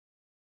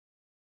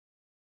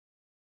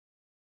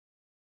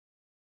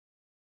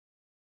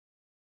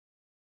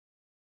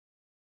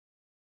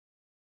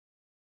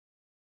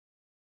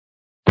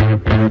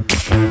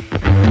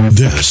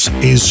This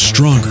is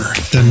Stronger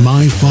Than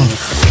My Father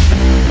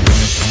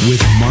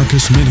with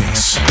Marcus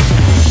Minis.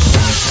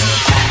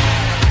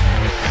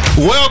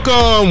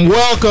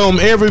 Welcome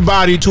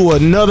everybody to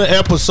another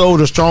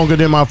episode of Stronger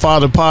Than My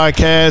Father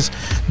podcast.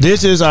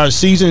 This is our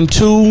season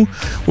 2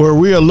 where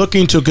we are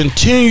looking to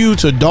continue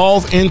to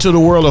delve into the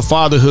world of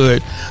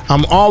fatherhood.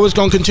 I'm always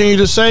going to continue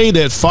to say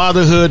that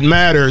fatherhood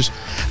matters.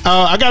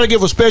 I got to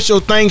give a special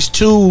thanks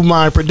to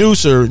my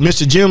producer,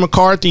 Mr. Jim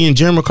McCarthy and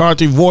Jim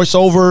McCarthy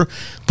Voiceover.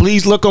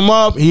 Please look him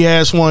up. He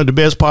has one of the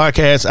best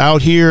podcasts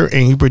out here,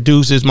 and he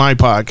produces my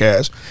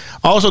podcast.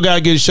 Also got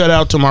to give a shout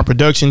out to my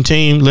production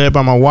team led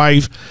by my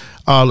wife,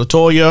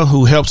 Latoya,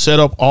 who helped set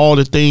up all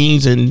the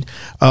things and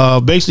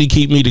basically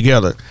keep me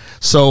together.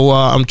 So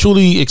I'm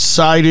truly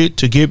excited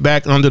to get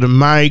back under the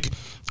mic,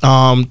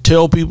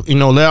 tell people,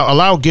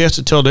 allow guests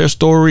to tell their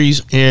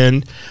stories,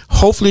 and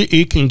hopefully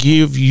it can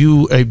give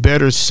you a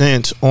better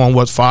sense on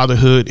what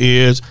fatherhood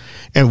is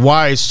and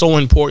why it's so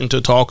important to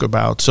talk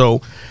about.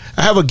 So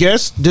I have a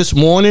guest this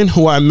morning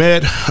who I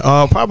met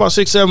probably about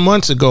 6-7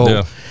 months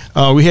ago.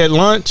 Yeah. We had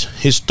lunch.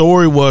 His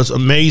story was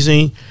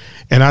amazing.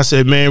 And I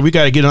said, man, we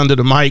got to get under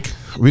the mic.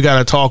 We got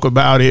to talk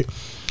about it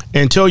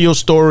and tell your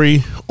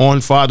story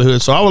on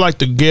fatherhood. So I would like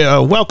to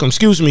welcome,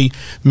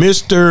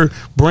 Mr.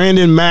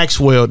 Brandon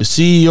Maxwell, the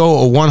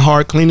CEO of One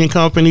Heart Cleaning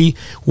Company.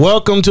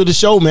 Welcome to the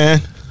show,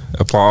 man.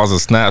 Applause and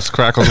snaps,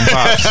 crackles and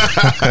pops.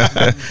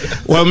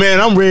 Well,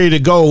 man, I'm ready to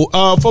go.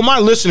 For my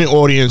listening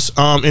audience,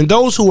 and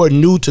those who are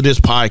new to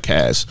this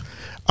podcast,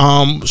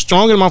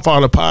 Stronger Than My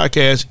Father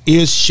podcast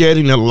is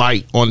shedding a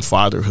light on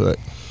fatherhood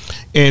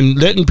and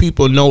letting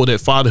people know that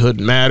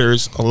fatherhood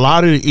matters. A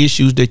lot of the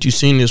issues that you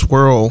see in this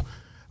world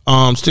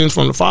stems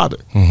from the father.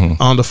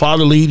 Mm-hmm. The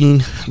father leading,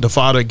 the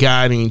father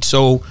guiding.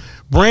 So,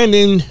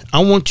 Brandon,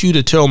 I want you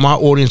to tell my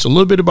audience a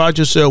little bit about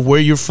yourself,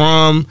 where you're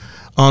from,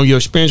 your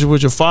experience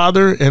with your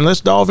father, and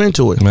let's delve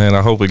into it. Man,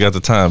 I hope we got the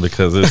time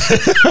because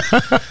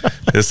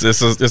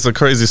it's a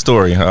crazy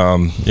story.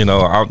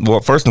 Well,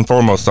 first and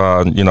foremost,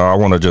 I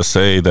want to just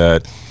say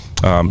that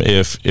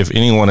if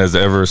anyone has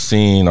ever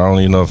seen, I don't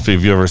even know if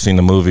you've ever seen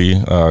the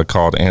movie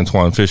called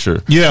Antoine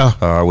Fisher.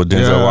 With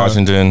Denzel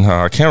Washington.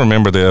 I can't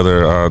remember the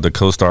other the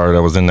co-star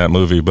that was in that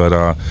movie,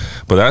 but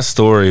that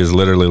story is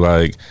literally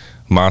like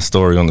my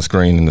story on the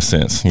screen in a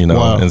sense,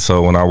 Wow. And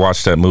so when I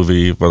watched that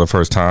movie for the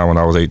first time when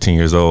I was 18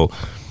 years old,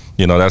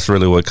 that's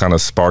really what kind of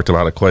sparked a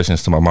lot of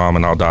questions to my mom,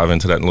 and I'll dive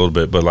into that in a little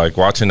bit. But like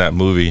watching that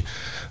movie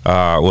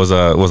was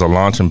a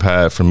launching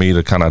pad for me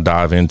to kind of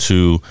dive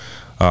into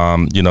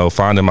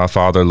finding my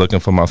father, looking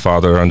for my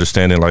father,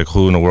 understanding like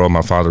who in the world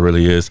my father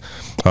really is.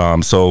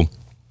 So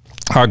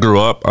I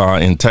grew up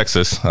in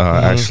Texas,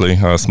 actually,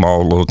 a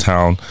small little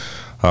town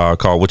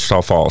called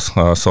Wichita Falls.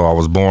 So I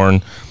was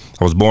born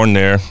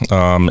there,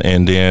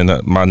 and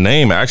then my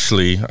name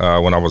actually,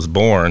 when I was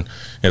born,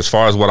 as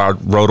far as what I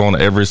wrote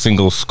on every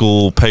single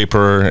school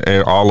paper,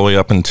 all the way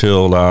up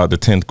until the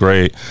 10th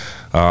grade,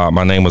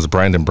 my name was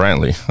Brandon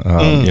Brantley,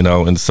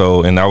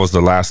 and that was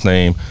the last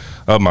name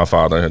of my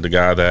father, the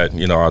guy that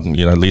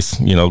at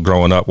least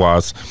growing up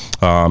was,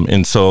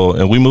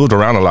 and we moved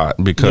around a lot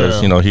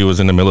because he was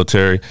in the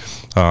military,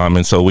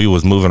 and so we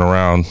was moving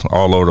around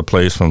all over the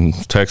place from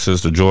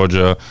Texas to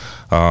Georgia,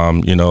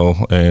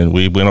 and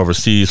we went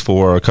overseas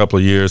for a couple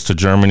of years to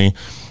Germany,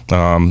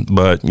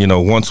 but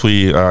once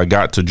we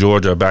got to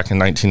Georgia back in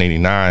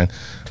 1989.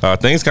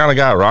 Things kind of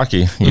got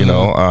rocky,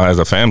 as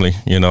a family.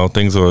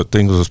 Things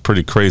was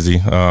pretty crazy.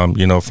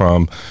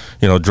 From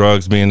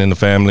drugs being in the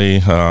family,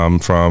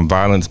 from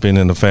violence being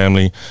in the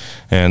family,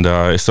 and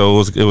so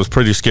it was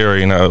pretty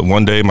scary. And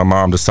one day, my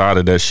mom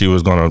decided that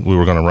we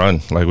were gonna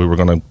run, like we were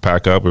gonna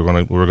pack up, we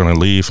were gonna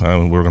leave,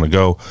 and we were gonna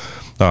go.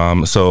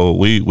 So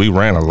we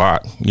ran a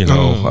lot.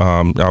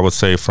 I would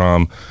say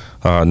from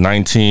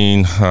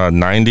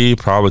 1990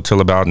 probably till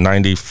about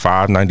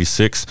 95,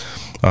 96.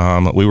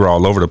 We were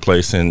all over the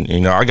place,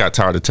 and I got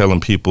tired of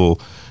telling people,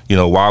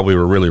 why we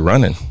were really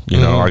running.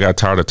 I got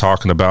tired of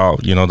talking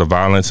about, the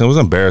violence. It was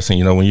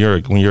embarrassing, when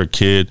you're a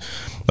kid,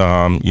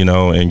 and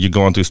you're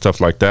going through stuff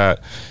like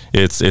that.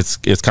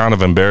 It's kind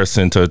of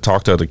embarrassing to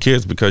talk to other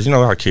kids because you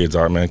know how kids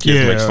are, man.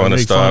 Kids make fun of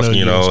stuff,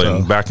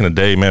 and back in the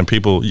day, man,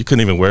 you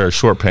couldn't even wear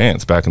short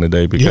pants back in the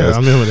day because I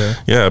remember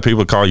that. Yeah,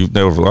 people call you,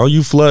 they were, oh,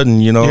 you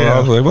flooding, I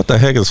was like, what the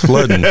heck is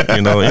flooding?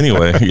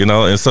 Anyway,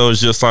 and so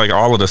it's just like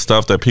all of the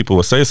stuff that people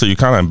would say. So you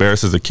kind of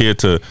embarrassed as a kid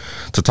to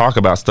talk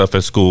about stuff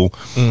at school.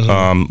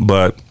 Mm-hmm.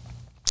 But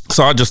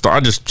so I just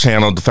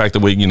channeled the fact that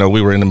we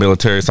were in the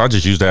military. So I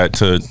just used that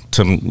to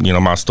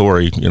my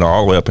story,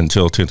 all the way up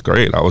until 10th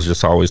grade. I was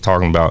just always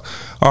talking about,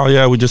 oh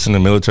yeah, we're just in the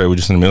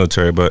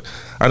military. But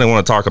I didn't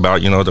want to talk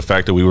about, the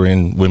fact that we were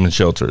in women's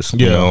shelters,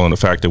 and the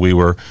fact that we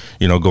were,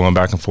 going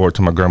back and forth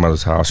to my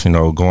grandmother's house,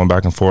 going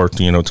back and forth,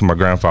 to my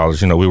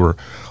grandfather's, we were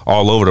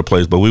all over the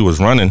place, but we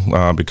was running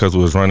because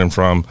we was running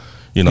from,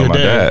 my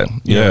dad.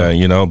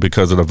 Yeah,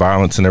 because of the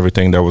violence and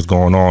everything that was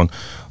going on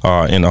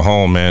in the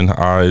home, man.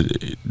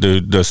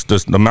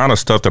 The amount of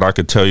stuff that I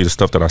could tell you, the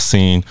stuff that I've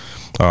seen,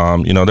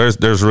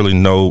 there's really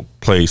no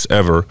place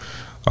ever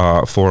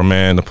for a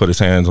man to put his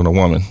hands on a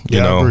woman, you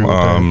know, I agree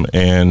with that.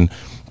 and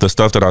the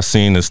stuff that I've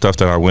seen is stuff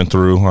that I went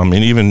through. I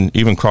mean,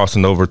 even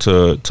crossing over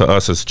to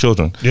us as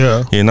children.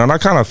 Yeah. You know, and I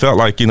kind of felt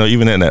like, you know,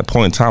 even at that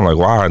point in time, like,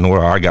 why in the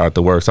world I got it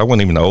the worst? I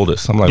wasn't even the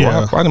oldest. I'm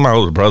like, why did my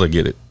older brother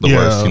get it the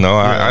worst? You know,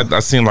 I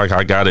seemed like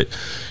I got it,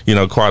 you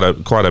know, quite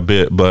a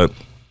bit. But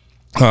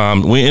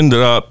we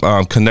ended up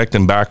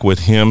connecting back with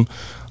him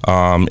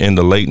in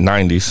the late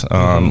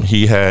 90s.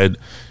 He had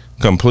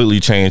completely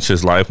changed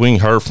his life. We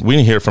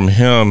didn't hear from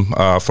him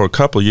for a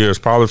couple of years,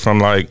 probably from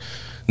like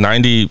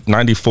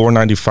 94,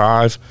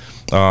 95,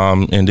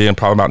 and then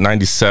probably about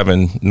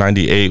 97,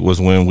 98 was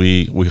when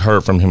we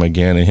heard from him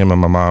again, and him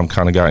and my mom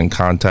kind of got in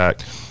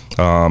contact.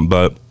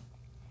 But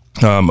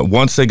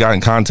once they got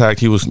in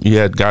contact, he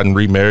had gotten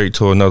remarried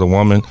to another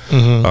woman,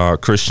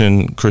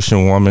 Christian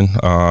woman,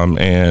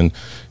 and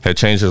had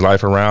changed his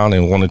life around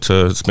and wanted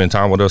to spend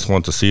time with us,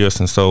 wanted to see us.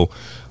 And so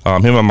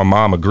him and my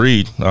mom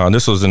agreed.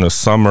 This was in the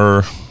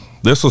summer.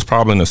 This was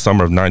probably in the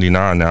summer of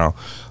 '99 now,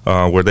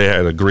 where they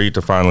had agreed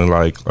to finally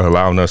like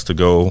allowing us to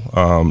go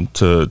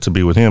to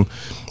be with him.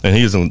 And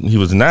he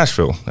was in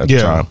Nashville at the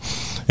time.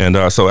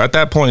 And so at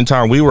that point in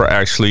time, we were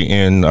actually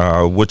in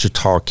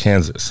Wichita,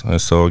 Kansas.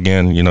 And so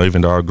again, you know,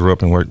 even though I grew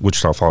up in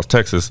Wichita Falls,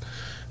 Texas,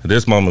 at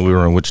this moment we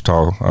were in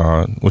Wichita,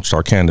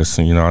 Kansas.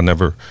 And, you know, I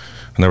never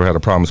had a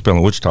problem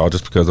spelling Wichita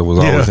just because I was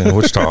always in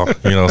Wichita,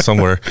 you know,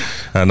 somewhere.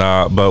 And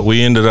but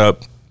we ended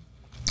up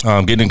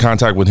getting in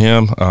contact with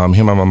him.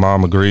 Him and my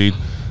mom agreed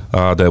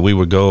that we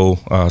would go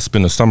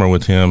spend the summer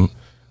with him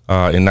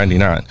in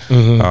 '99.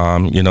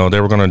 You know, they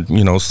were going to,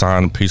 you know,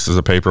 sign pieces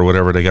of paper,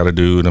 whatever they got to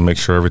do to make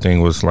sure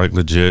everything was like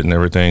legit and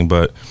everything.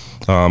 But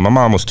my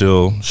mom was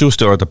still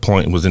at the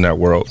point, was in that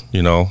world,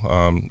 you know,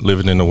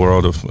 living in the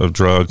world of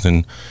drugs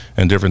and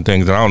different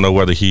things. And I don't know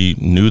whether he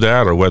knew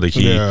that or whether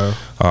he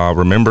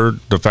remembered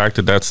the fact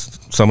that that's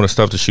some of the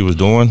stuff that she was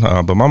doing.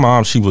 But my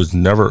mom, she was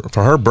never,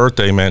 for her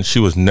birthday, man, she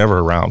was never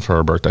around for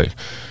her birthday.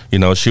 You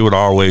know, she would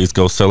always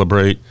go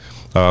celebrate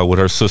with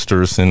her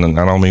sisters, and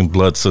I don't mean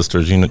blood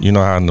sisters. You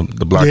know how in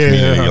the black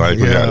community, like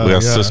we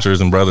have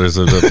sisters and brothers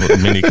of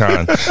many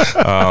kind.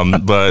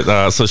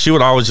 But so she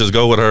would always just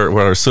go with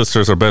her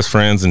sisters, her best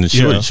friends, and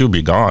she would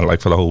be gone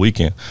like for the whole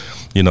weekend.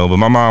 You know, but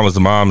my mom was the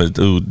mom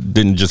who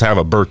didn't just have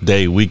a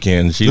birthday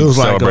weekend. She would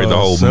celebrate the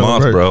whole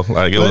month, bro.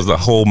 Like it was the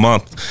whole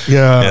month.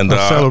 Yeah, and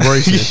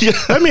celebration.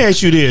 Let me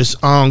ask you this.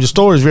 The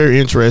story is very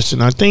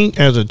interesting. I think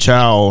as a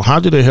child, how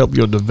did it help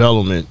your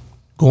development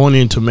going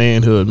into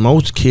manhood?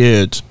 Most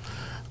kids,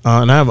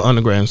 and I have an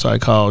undergrad in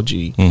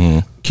psychology,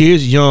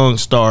 kids young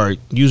start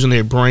using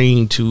their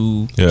brain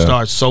to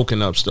start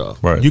soaking up stuff.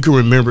 Right. You can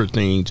remember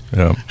things.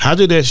 Yeah. How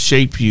did that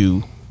shape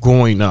you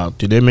growing up?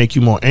 Did that make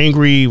you more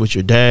angry with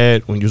your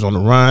dad when you was on the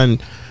run?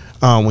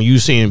 When you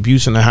seeing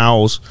abuse in the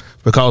house?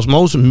 Because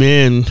most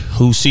men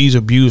who sees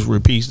abuse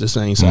repeats the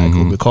same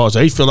cycle because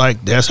they feel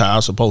like that's how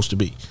I'm supposed to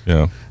be.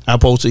 Yeah. I'm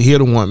supposed to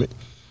hit a woman.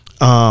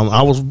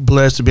 I was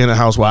blessed to be in a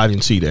house where I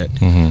didn't see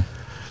that.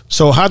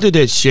 So how did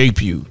that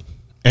shape you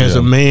as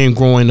a man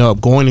growing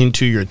up, going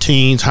into your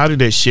teens? How did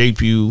that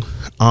shape you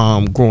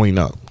growing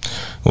up?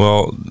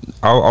 Well,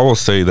 I will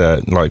say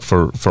that, like,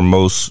 for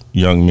most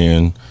young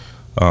men,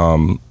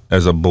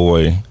 as a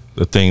boy,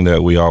 the thing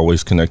that we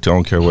always connect to, I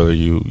don't care whether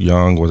you're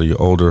young, whether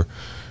you're older,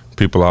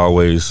 people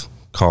always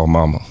call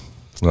mama.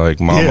 Like,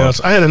 mama. Yes,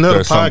 I had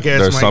another podcast.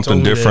 There's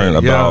something different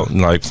about,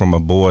 like, from a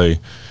boy,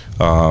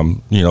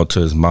 you know,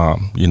 to his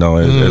mom. You know,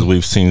 as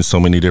we've seen so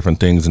many different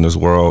things in this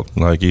world,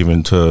 like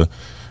even to,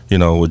 you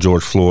know, with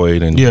George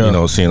Floyd and, you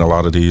know, seeing a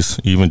lot of these,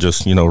 even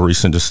just, you know,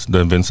 recent, just the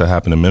events that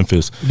happened in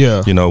Memphis,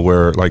 you know,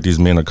 where like these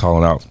men are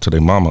calling out to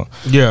their mama,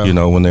 you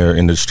know, when they're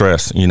in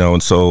distress, you know,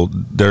 and so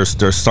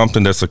there's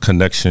something that's a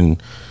connection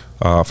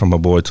from a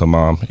boy to a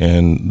mom.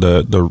 And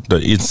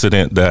the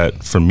incident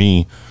that for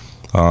me,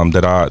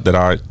 that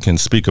I can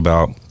speak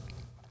about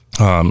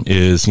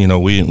is, you know,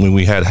 when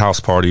we had house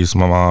parties,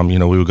 my mom, you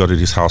know, we would go to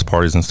these house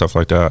parties and stuff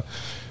like that.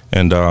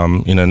 And,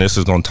 you know, and this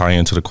is going to tie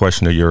into the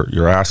question that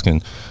you're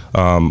asking.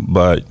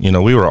 But, you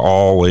know, we were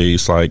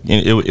always like,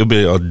 it would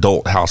be an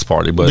adult house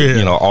party, but,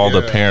 you know, all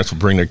the parents would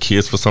bring their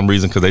kids for some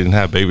reason because they didn't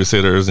have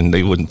babysitters and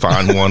they wouldn't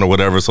find one or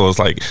whatever. So it's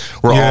like,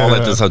 we're all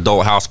at this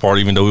adult house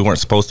party, even though we weren't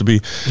supposed to be.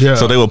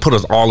 So they would put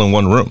us all in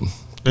one room.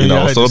 You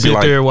know, so it'd be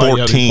like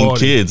 14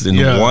 kids in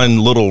one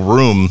little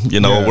room. You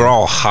know, we're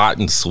all hot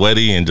and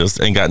sweaty and just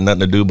ain't got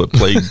nothing to do but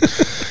play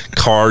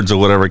cards or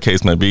whatever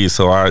case may be.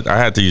 So I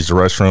had to use the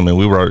restroom, and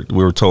we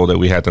were told that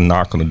we had to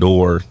knock on the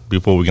door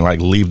before we can like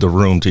leave the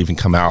room to even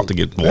come out to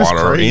get water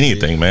or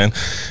anything, man.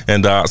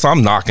 And so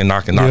I'm knocking.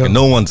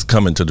 No one's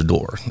coming to the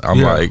door.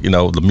 I'm like, you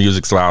know, the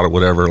music's loud or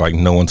whatever. Like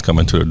no one's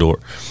coming to the door.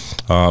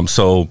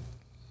 So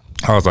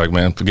I was like,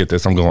 man, forget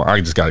this. I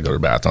just got to go to the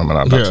bathroom. And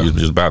I'm not to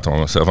use the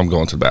bathroom myself. I'm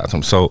going to the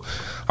bathroom. So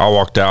I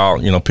walked out,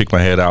 you know, picked my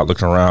head out,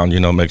 looking around,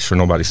 you know, make sure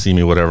nobody see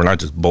me, whatever. And I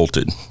just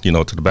bolted, you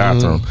know, to the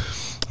bathroom.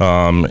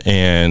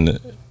 And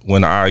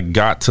when I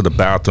got to the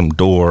bathroom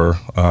door,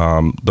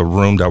 the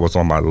room that was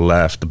on my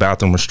left, the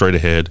bathroom was straight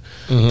ahead.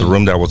 The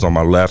room that was on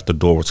my left, the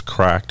door was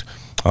cracked.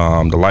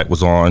 The light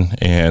was on,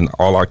 and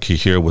all I could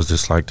hear was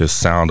this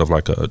sound of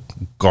like a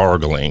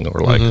gargling,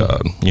 or like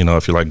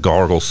if you like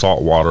gargle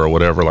salt water or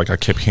whatever. Like I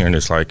kept hearing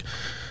this like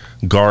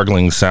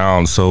gargling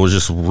sound, so it was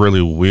just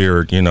really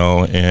weird,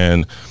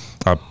 and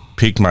I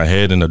peeked my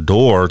head in the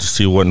door to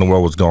see what in the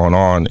world was going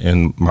on,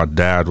 and my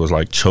dad was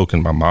like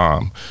choking my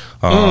mom,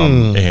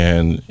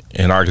 and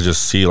I could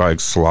just see like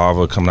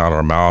saliva coming out of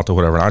her mouth or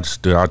whatever. And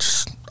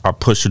I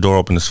pushed the door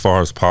open as far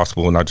as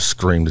possible, and I just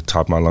screamed at the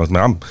top of my lungs.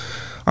 Man,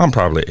 I'm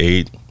probably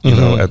 8,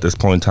 at this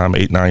point in time,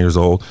 8, 9 years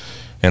old,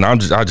 and I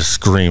just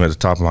screamed at the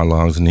top of my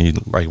lungs, and he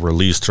like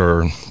released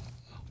her.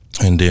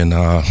 And then,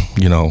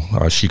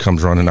 she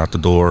comes running out the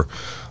door,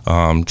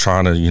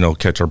 trying to,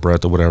 catch her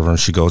breath or whatever. And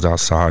she goes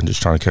outside and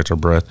just trying to catch her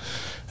breath.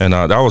 And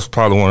that was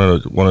probably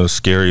one of the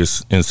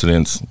scariest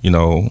incidents.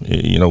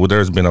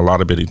 There's been a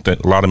lot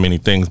of many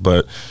things,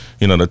 but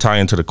to tie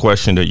into the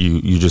question that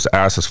you just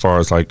asked, as far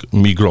as like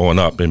me growing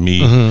up and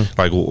me,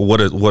 like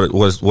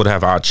what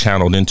have I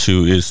channeled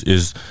into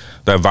is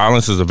that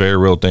violence is a very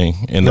real thing,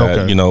 and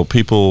that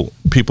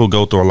people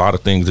go through a lot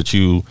of things that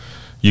you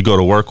go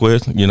to work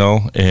with,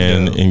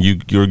 and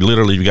you're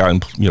literally, you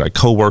got like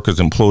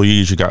coworkers,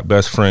 employees, you got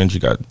best friends, you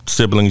got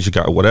siblings, you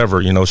got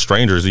whatever,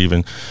 strangers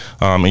even,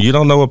 and you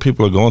don't know what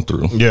people are going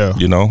through. Yeah,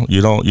 you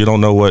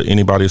don't know what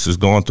anybody else is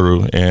going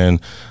through, and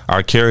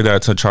I carry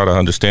that to try to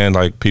understand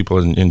like people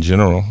in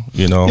general.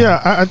 Yeah,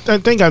 I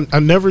think I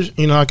never,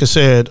 like I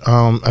said,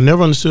 I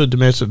never understood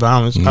domestic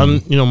violence.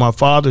 My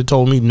father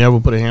told me never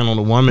put a hand on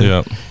a woman.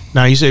 Yeah.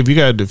 Now he said if you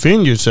got to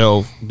defend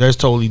yourself, that's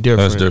totally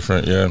different. That's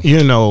different,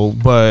 yeah.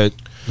 But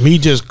me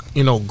just,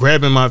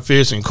 grabbing my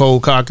fist and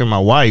cold cocking my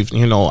wife,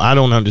 I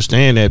don't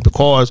understand that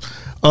because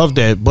of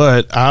that.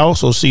 But I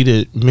also see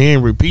that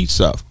men repeat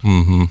stuff.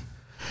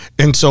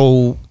 And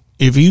so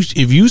if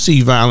you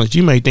see violence,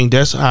 you may think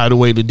that's the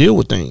way to deal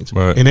with things.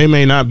 Right. And it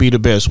may not be the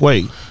best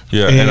way.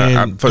 Yeah,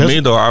 and for me,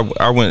 though,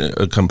 I went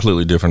a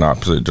completely different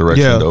opposite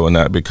direction, though, in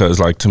that, because,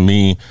 like, to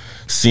me,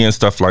 seeing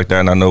stuff like that,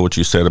 and I know what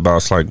you said about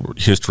it's like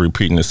history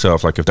repeating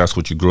itself, like if that's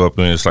what you grew up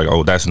in, it's like,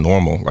 oh, that's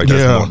normal. Like,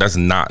 that's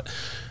not...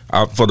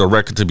 for the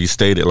record to be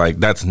stated, like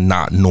that's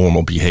not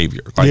normal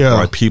behavior.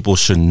 Like people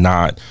should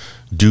not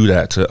do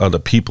that to other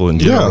people in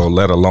general,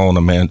 let alone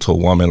a man to a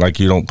woman. Like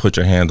you don't put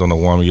your hands on a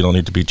woman. You don't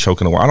need to be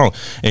choking a woman.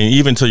 And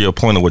even to your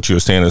point of what you were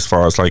saying, as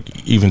far as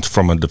like even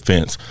from a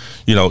defense,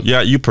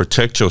 you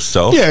protect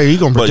yourself. Yeah, you're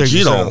gonna protect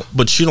yourself.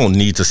 But you don't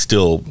need to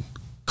still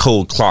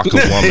cold clock a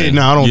woman.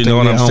 No, I don't. You know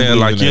what I'm saying?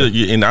 Like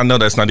and I know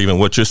that's not even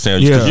what you're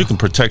saying, because you can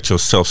protect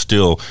yourself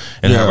still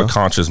and have a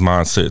conscious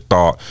mindset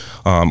thought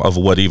of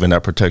what even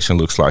that protection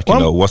looks like.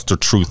 What's the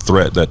true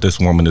threat that this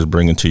woman is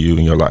bringing to you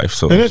in your life?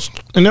 So,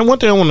 and then one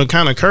thing I want to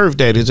kind of curve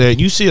that is that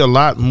you see a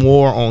lot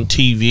more on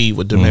TV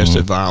with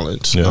domestic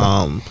violence.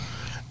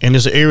 And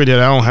it's an area that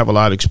I don't have a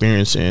lot of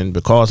experience in,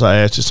 because I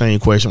asked the same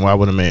question: why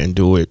would a man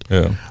do it?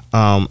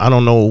 I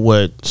don't know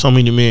what so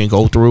many men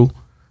go through.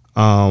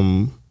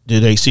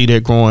 Did they see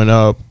that growing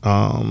up?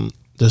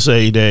 To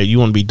say that you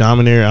want to be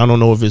dominant. I don't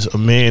know if it's a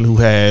man who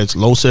has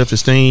low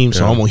self-esteem,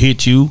 so I'm gonna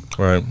hit you.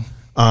 Right.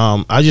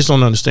 I just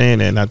don't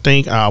understand that, and I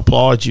think I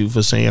applaud you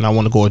for saying I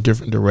want to go a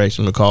different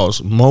direction,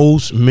 because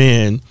most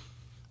men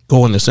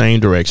go in the same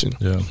direction.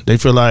 They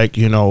feel like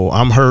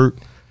I'm hurt,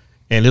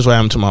 and this is what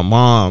happened to my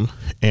mom,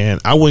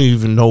 and I wouldn't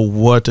even know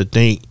what to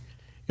think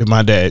if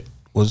my dad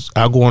was.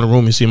 I go in the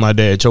room and see my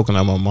dad choking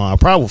on my mom. I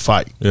probably would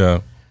fight.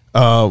 And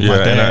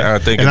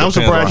I'm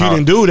surprised you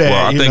didn't do that.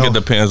 Well, I think it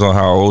depends on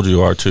how old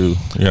you are too.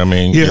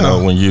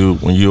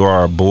 When you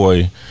are a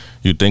boy,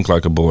 you think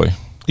like a boy.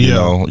 You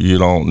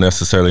don't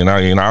necessarily.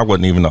 And I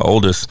wasn't even the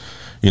oldest,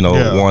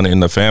 one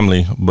in the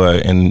family.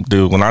 But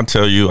dude, when I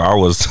tell you, I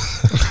was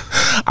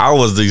I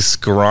was the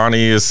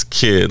scrawniest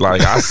kid.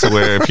 Like I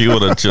swear, if he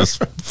would have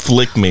just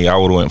flicked me, I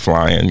would have went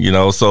flying.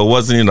 So it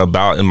wasn't even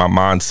about in my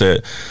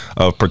mindset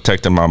of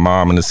protecting my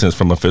mom in a sense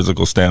from a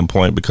physical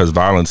standpoint, because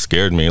violence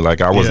scared me.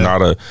 Like I was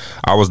not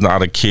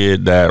a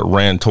kid that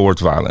ran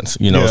towards violence.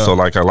 So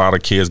like a lot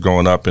of kids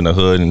growing up in the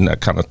hood and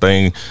that kind of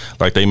thing,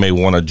 like they may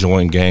want to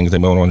join gangs, they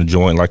may want to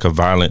join like a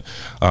violent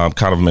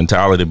kind of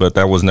mentality, but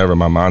that was never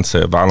my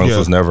mindset. Violence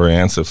was never an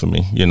answer for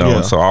me.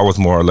 And so I was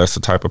more or less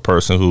the type of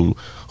person who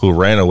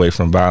ran away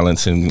from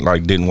violence and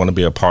like didn't want to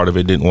be a part of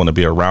it, didn't want to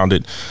be around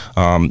it.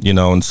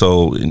 And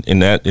so in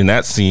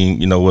that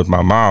scene, with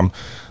my mom,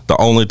 the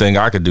only thing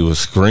I could do was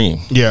scream.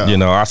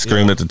 I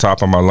screamed at the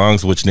top of my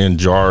lungs, which then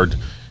jarred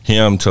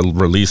him to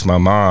release my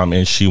mom,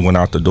 and she went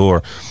out the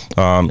door.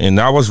 And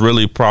that was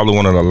really probably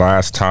one of the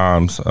last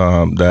times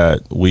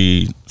that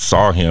we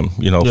saw him,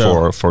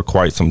 for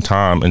quite some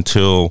time,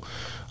 until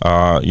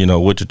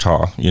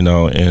Wichita,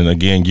 and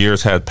again,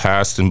 years had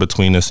passed in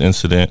between this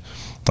incident,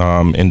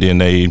 and then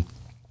they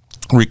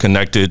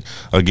reconnected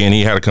again.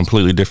 He had a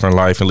completely different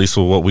life, at least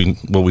with what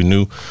we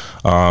knew,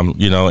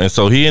 and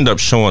so he ended up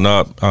showing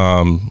up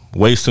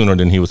way sooner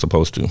than he was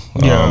supposed to.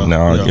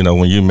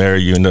 When you marry,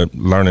 you end up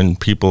learning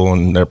people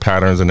and their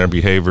patterns and their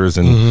behaviors,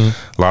 and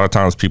a lot of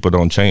times people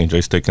don't change.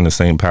 They stick in the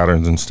same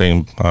patterns and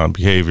same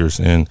behaviors,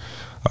 and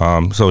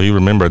So he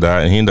remembered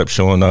that, and he ended up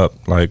showing up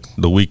like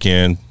the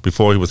weekend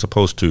before he was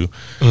supposed to.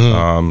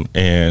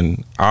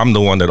 And I'm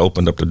the one that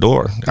opened up the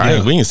door.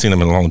 We ain't seen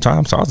him in a long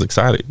time, so I was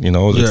excited. I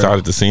was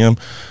excited to see him.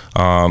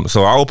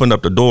 So I opened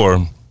up the door,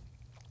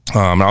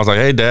 and I was like,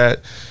 "Hey,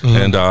 Dad."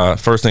 And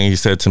first thing he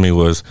said to me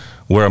was,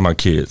 "Where are my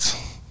kids?"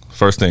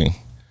 First thing.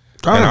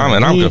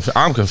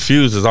 I'm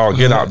confused as all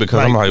get out, because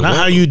I'm like,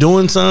 how you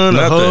doing, son?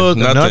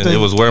 Nothing. It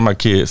was, where are my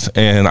kids?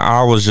 And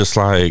I was just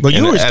like, but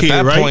you were his kid,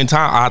 at that right? point in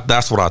time,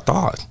 that's what I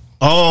thought.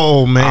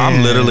 Oh man,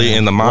 I'm literally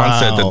in the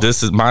mindset that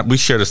this is we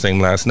share the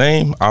same last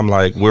name. I'm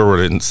like, we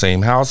were in the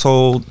same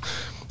household.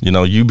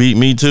 You beat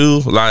me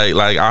too.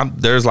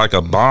 There's like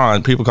a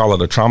bond. People call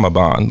it a trauma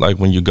bond. Like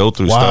when you go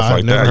through stuff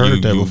like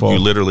that, you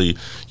literally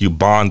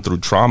bond through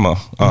trauma.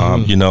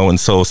 And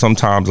so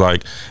sometimes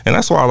and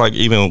that's why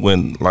even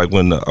when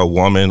a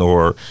woman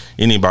or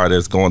anybody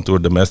that's going through a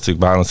domestic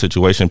violence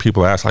situation,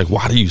 people ask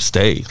why do you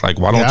stay? Why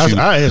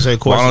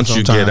don't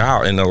you get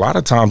out? And a lot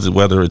of times,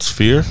 whether it's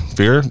fear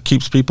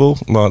keeps people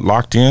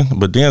locked in.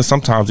 But then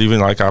sometimes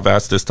even I've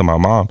asked this to my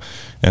mom.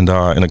 And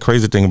the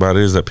crazy thing about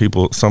it is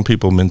that some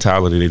people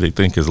mentality they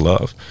think is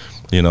love.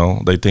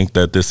 They think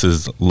that this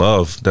is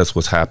love. That's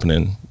what's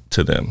happening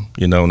to them.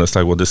 And it's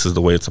like, well, this is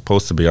the way it's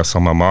supposed to be. I saw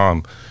my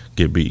mom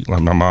get beat.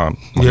 Like my mom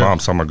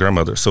saw my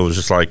grandmother. So it's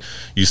just like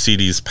you see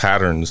these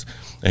patterns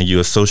and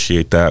you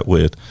associate that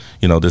with,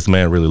 this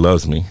man really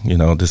loves me.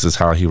 This is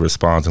how he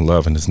responds in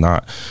love, and it's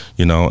not.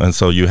 And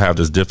so you have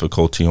this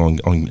difficulty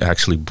on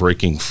actually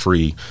breaking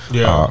free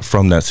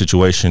from that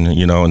situation.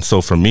 And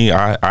so for me,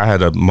 I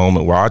had a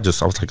moment where I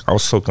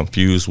was so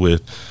confused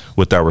with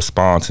that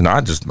response, and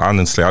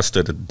honestly I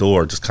stood at the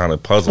door just kind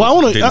of puzzled.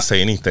 Well, didn't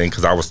say anything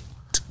because I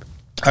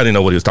didn't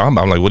know what he was talking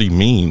about. I'm like, what do you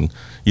mean?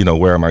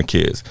 Where are my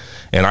kids?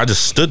 And I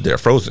just stood there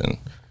frozen,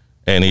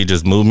 and he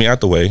just moved me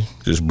out the way,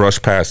 just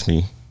brushed past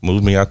me,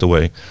 moved me out the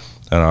way,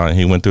 and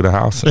he went through the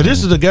house. And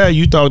this is the guy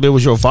you thought that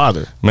was your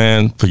father?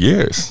 Man, for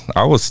years.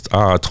 I was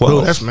 12.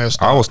 Oh, that's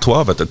messed up. I was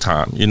 12 at the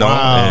time,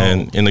 Wow.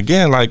 And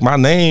again, my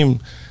name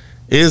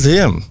is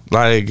him.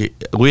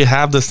 We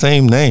have the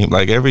same name.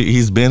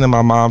 He's been in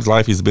my mom's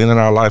life. He's been in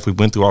our life. We've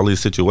been through all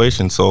these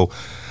situations. So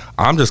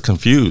I'm just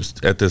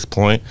confused at this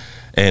point.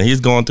 And he's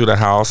going through the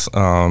house.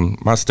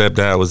 My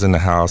stepdad was in the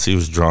house. He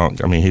was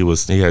drunk. I mean,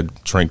 he had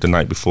drank the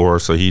night before,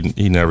 so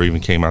he never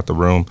even came out the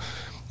room.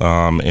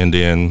 And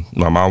then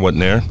my mom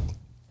wasn't there.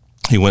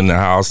 He went in the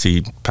house.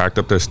 He packed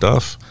up their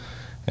stuff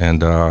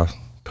and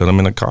put them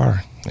in a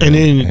car. And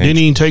then didn't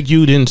he take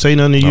you? Didn't say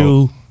nothing to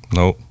you?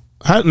 Nope.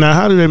 How did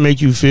that make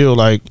you feel?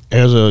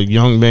 As a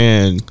young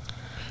man,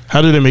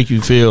 how did it make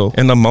you feel?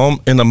 In the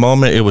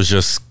moment, it was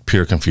just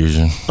pure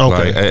confusion.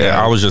 Okay,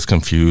 I was just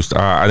confused.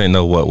 I didn't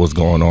know what was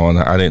going on.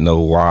 I didn't know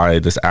why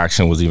this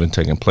action was even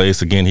taking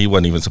place. Again, he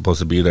wasn't even supposed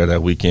to be there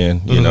that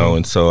weekend,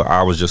 and so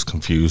I was just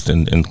confused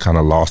and kind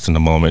of lost in the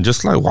moment,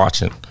 just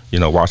watching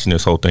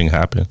this whole thing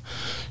happen.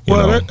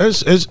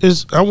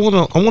 I want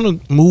to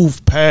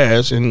move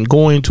past and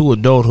go into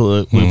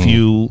adulthood with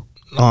you,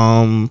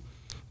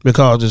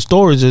 because the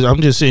stories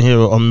I'm just sitting here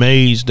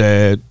amazed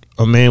that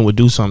a man would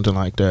do something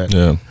like that.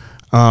 Yeah.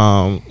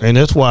 And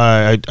that's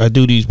why I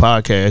do these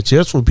podcasts,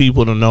 just for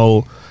people to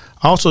know,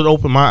 also to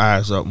open my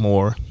eyes up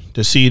more,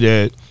 to see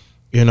that,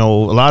 a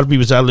lot of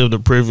people say I lived a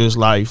privileged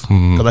life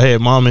because I had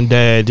mom and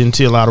dad, didn't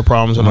see a lot of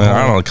problems in the home.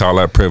 I don't call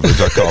that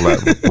privilege. I call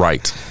that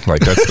right.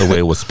 That's the way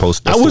it was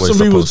supposed to be. I wish some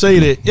people say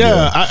that.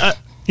 Yeah.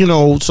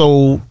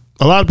 So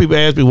a lot of people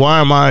ask me, why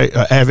am I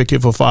an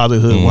advocate for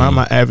fatherhood? Why am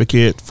I an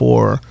advocate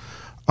for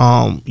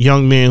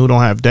young men who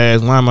don't have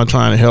dads? Why am I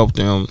trying to help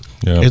them?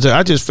 Yeah. Is that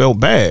I just felt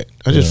bad.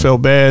 I just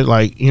felt bad.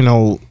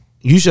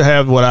 You should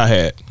have what I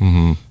had.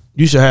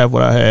 You should have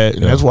what I had,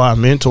 and that's why I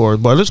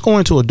mentored. But let's go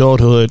into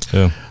adulthood.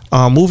 Yeah.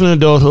 Moving to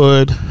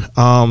adulthood.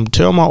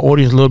 Tell my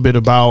audience a little bit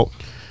about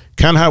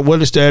kind of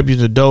what established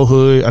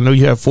adulthood. I know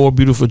you have 4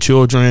 beautiful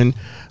children.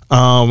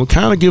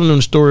 Kind of giving them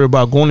a story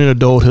about going into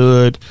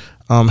adulthood,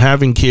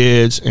 having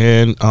kids,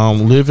 and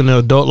living an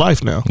adult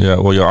life now. Yeah,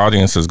 well, your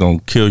audience is going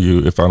to kill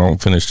you if I don't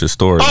finish this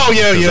story. Oh,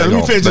 yeah. Let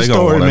me finish the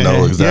story, man.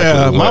 Know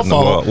exactly my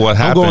fault. What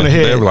happened. I'm going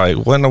ahead. They're like,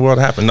 what in the world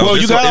happened? No, well,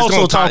 you got to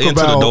also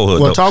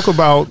talk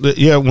about,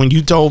 when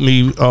you told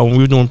me when we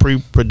were doing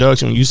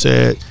pre-production, you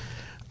said,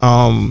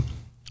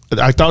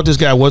 I thought this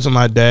guy wasn't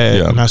my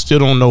dad, and I still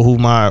don't know who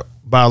my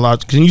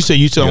biological. Can you say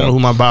you still don't know who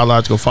my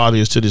biological father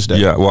is to this day?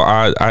 Yeah, well,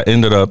 I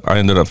ended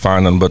up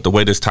finding him, but the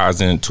way this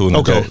ties into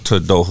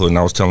adulthood, and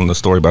I was telling the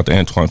story about the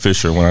Antoine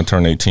Fisher when I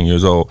turned 18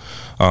 years old.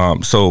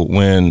 So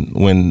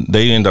when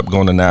they end up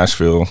going to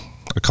Nashville,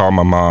 I called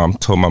my mom,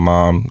 told my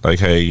mom,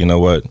 hey, you know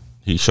what?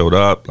 He showed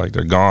up,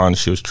 they're gone.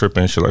 She was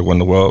tripping. She what in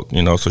the world?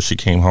 So she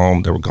came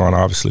home. They were gone,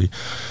 obviously.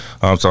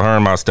 So her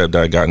and my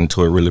stepdad got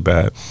into it really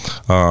bad.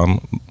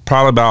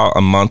 Probably about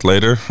a month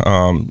later,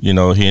 he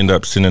ended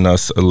up sending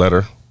us a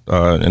letter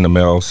in the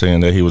mail saying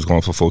that he was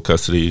going for full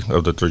custody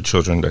of the 3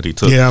 children that he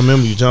took. Yeah, I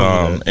remember you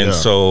telling me that. And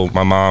so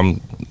my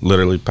mom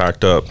literally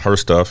packed up her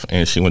stuff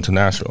and she went to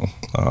Nashville,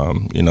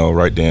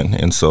 right then.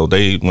 And so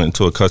they went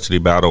into a custody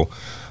battle.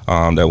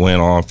 that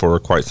went on for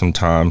quite some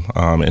time.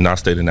 And I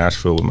stayed in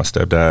Nashville with my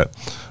stepdad.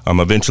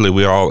 Eventually,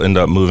 we all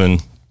ended up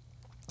moving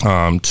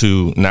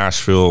to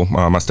Nashville.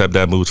 My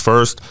stepdad moved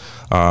first.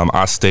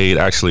 I stayed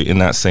actually in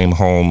that same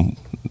home.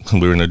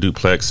 We were in a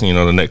duplex. You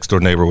know, the next door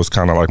neighbor was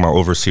kind of like my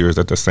overseers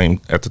at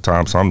the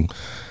time. So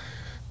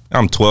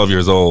I'm 12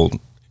 years old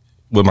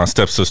with my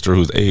stepsister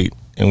who's 8,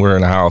 and we're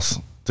in a house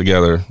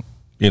together.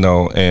 You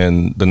know,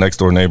 and the next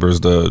door neighbor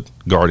is the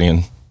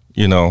guardian.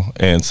 You know,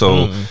 and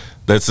so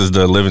this is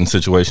the living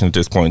situation at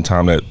this point in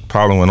time that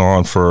probably went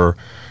on for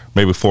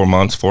maybe 4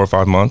 or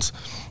 5 months.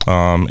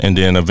 And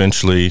then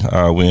eventually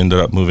we ended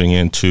up moving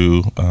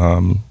into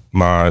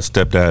my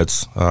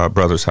stepdad's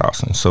brother's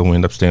house. And so we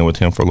ended up staying with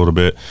him for a little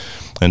bit.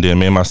 And then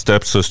me and my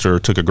stepsister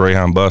took a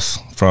Greyhound bus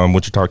from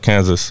Wichita,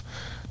 Kansas,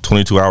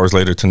 22 hours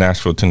later to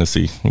Nashville,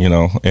 Tennessee, you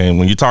know. And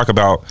when you talk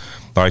about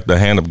like the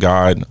hand of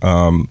God,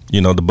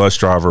 you know, the bus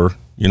driver,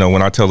 you know,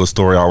 when I tell the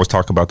story, I always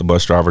talk about the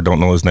bus driver, don't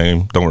know his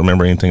name, don't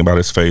remember anything about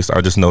his face.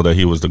 I just know that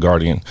he was the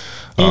guardian.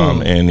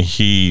 And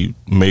he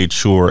made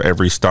sure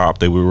every stop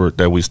that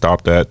we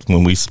stopped at,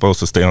 when we supposed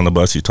to stay on the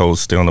bus, he told us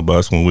to stay on the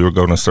bus. When we were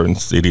going to certain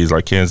cities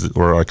like Kansas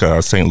or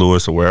like St.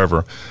 Louis or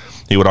wherever,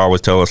 he would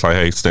always tell us like,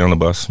 hey, stay on the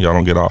bus. Y'all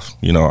don't get off.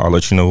 You know, I'll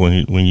let you know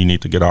when you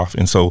need to get off.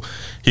 And so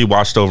he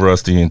watched over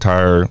us the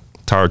entire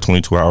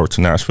 22 hours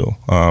to Nashville.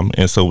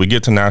 And so we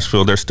get to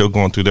Nashville. They're still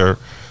going through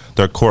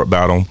their court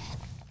battle.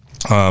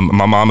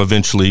 My mom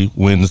eventually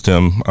wins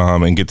them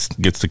and gets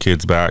the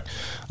kids back.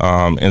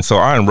 And so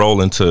I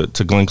enroll into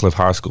Glencliff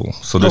High School.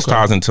 So this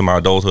ties into my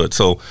adulthood.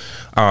 So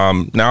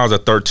now as a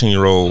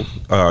 13-year-old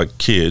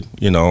kid,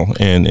 you know,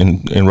 and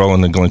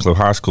enrolling in Glencliff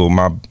High School,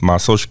 my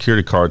social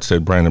security card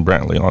said Brandon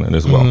Brantley on it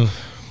as well.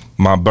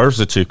 My birth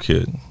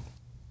certificate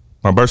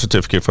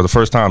for the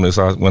first time is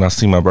when I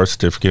see my birth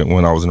certificate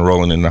when I was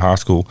enrolling in the high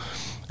school,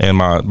 and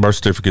my birth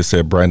certificate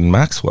said Brandon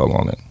Maxwell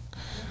on it.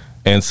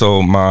 And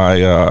so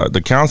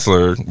the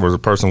counselor, where the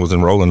person was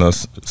enrolling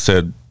us,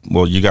 said,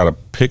 well, you got to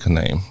pick a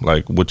name,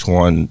 like which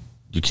one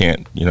you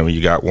can't, you know,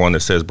 you got one that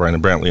says Brandon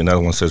Brantley,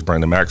 another one says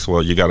Brandon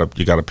Maxwell. You got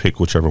to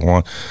pick whichever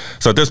one.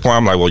 So at this point,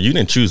 I'm like, well, you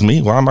didn't choose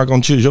me. Why am I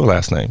going to choose your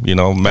last name? You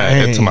know,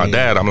 to my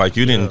dad, I'm like,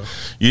 you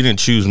didn't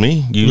choose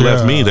me. You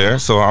left me there.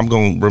 So I'm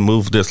going to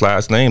remove this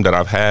last name that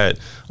I've had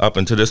up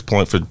until this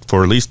point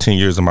for at least 10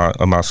 years of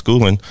my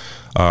schooling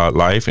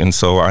life. And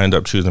so I ended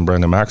up choosing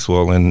Brandon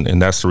Maxwell,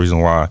 and that's the reason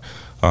why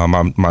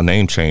my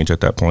name change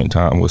at that point in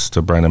time was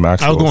to Brandon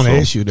Maxwell. I was going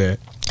to ask you that.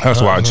 That's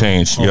why I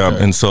changed. Okay.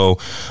 Yep. And so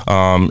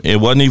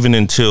it wasn't even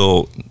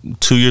until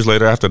 2 years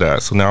later after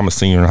that. So now I'm a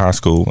senior in high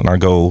school, and I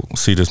go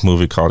see this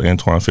movie called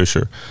Antoine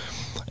Fisher.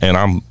 And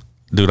I'm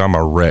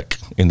a wreck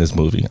in this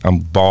movie. I'm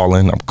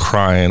bawling. I'm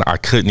crying. I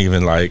couldn't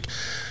even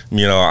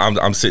you know,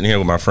 I'm sitting here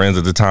with my friends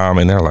at the time,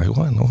 and they're like,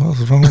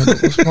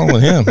 what's wrong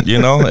with him? You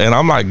know, and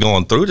I'm like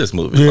going through this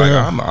movie. Like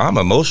I'm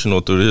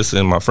emotional through this,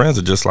 and my friends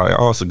are just like,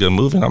 oh, it's a good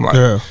movie. And I'm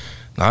like,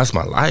 no, it's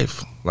my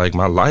life. Like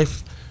my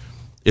life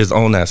is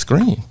on that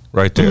screen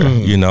right there,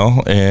 you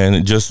know,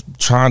 and just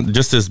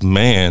this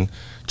man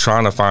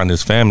trying to find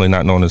his family,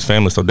 not knowing his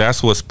family. So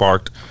that's what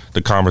sparked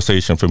the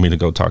conversation for me to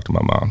go talk to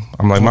my mom.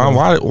 I'm like, Mom,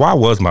 why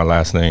was my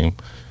last name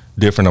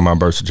different on my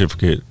birth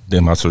certificate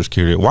than my social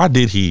security? Why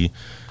did he?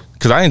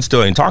 Because I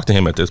still ain't talk to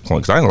him at this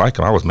point, because I didn't like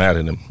him. I was mad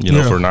at him, you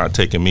know, for not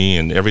taking me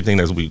and everything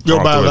that we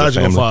your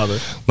biological father.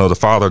 No, the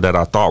father that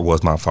I thought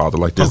was my father,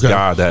 like this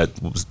guy that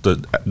was the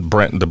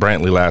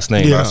Brantley last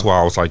name. Yeah. That's why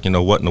I was like, you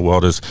know, what in the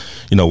world is,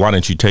 you know, why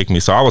didn't you take me?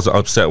 So I was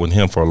upset with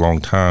him for a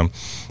long time,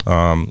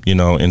 you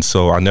know, and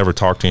so I never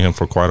talked to him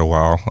for quite a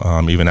while.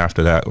 Even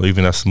after that,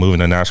 even us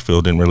moving to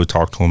Nashville, didn't really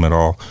talk to him at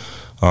all.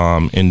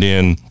 And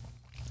then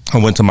I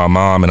went to my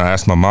mom and I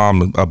asked my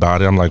mom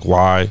about it. I'm like,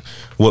 why?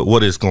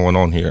 What is going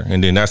on here?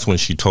 And then that's when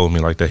she told me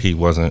like that he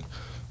wasn't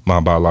my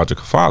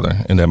biological father,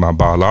 and that my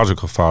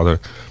biological father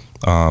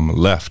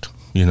left,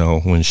 you know,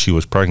 when she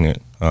was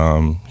pregnant.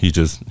 He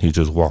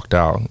just walked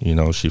out. You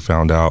know, she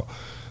found out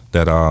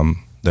that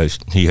that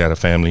he had a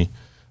family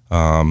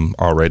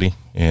already,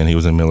 and he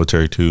was in the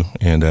military too,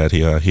 and that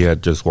he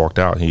had just walked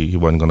out. He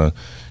wasn't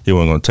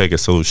gonna take it.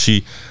 So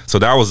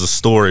that was the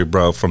story,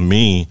 bro, from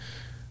me.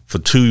 For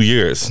 2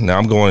 years. Now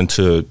I'm going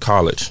to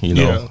college, you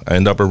know. I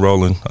end up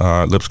enrolling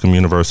Lipscomb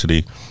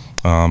University.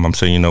 I'm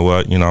saying, you know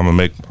what, you know, I'm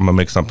gonna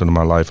make something in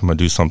my life. I'm gonna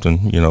do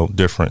something, you know,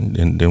 different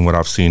than what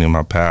I've seen in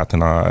my path.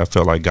 And I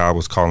felt like God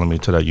was calling me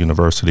to that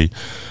university.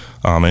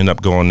 I ended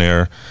up going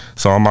there.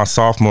 So on my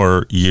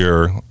sophomore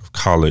year of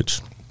college,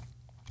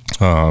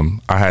 I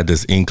had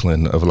this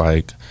inkling of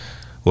like,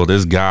 well,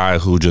 this guy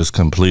who just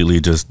completely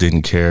just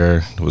didn't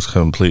care, was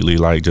completely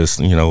like,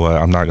 just, you know what,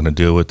 I'm not going to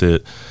deal with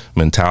it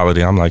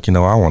mentality. I'm like, you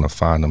know, I want to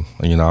find him.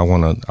 You know,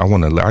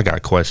 I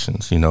got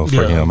questions, you know,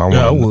 for him. I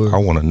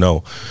want to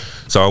know.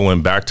 So I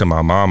went back to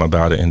my mom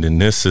about it. And then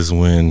this is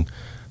when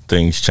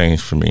things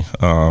changed for me.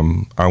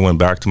 I went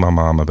back to my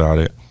mom about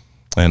it,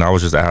 and I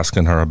was just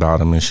asking her about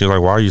him. And she's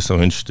like, why are you so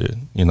interested?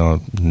 You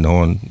know,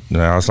 knowing, you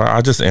know, I was like,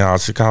 I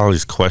got all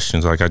these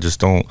questions. Like, I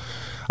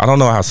don't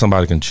know how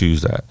somebody can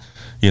choose that.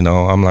 You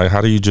know, I'm like,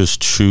 how do you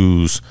just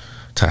choose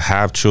to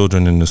have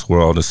children in this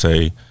world to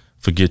say,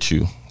 forget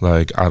you.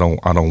 Like, I don't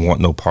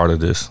want no part of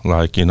this.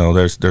 Like, you know,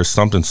 there's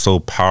something so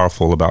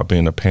powerful about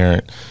being a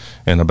parent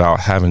and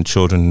about having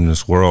children in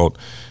this world.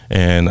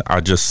 And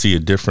I just see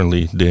it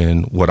differently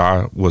than what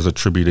I was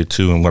attributed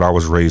to and what I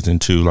was raised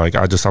into. Like,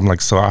 I'm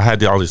like, so I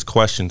had all these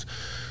questions.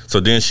 So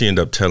then she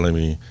ended up telling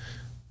me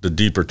the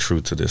deeper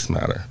truth to this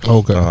matter.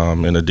 Okay.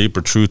 And the deeper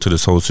truth to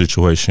this whole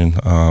situation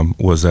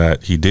was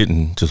that he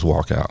didn't just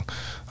walk out.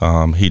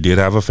 He did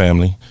have a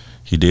family.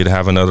 He did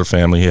have another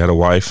family. He had a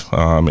wife,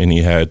 and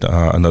he had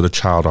another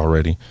child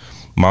already.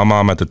 My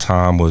mom at the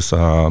time was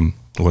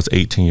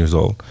 18 years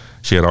old.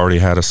 She had already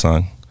had a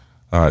son.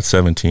 At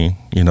 17,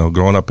 you know,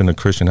 growing up in a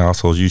Christian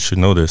household, you should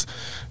know this,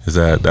 is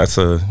that's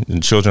a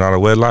children out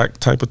of wedlock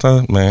type of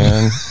thing,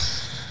 man.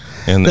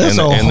 And that's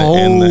a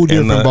whole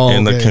different ballgame.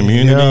 In the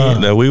community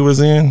that we was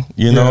in,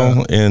 you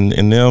know,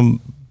 in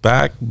them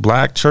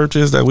black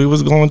churches that we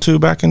was going to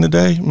back in the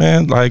day,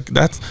 man, like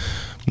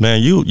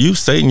you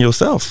Satan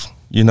yourself,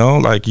 you know,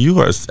 like you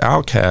are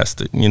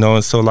outcasted, you know.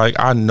 And so like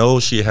I know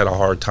she had a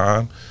hard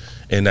time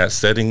in that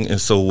setting,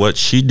 and so what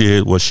she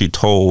did was she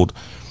told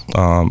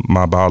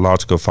my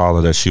biological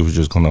father that she was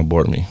just going to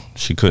abort me.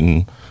 She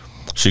couldn't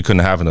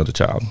have another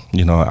child,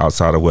 you know,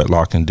 outside of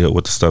wedlock and deal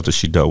with the stuff that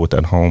she dealt with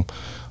at home.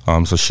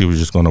 So she was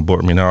just going to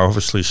abort me. Now,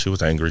 obviously, she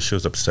was angry. She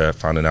was upset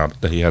finding out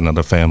that he had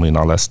another family and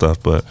all that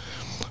stuff, but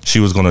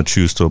she was going to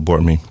choose to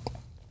abort me.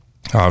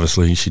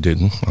 Obviously, she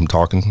didn't. I'm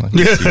talking.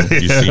 You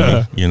see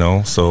me, you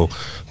know, so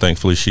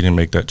thankfully she didn't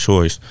make that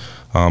choice.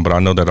 But I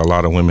know that a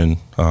lot of women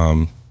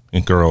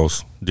and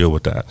girls deal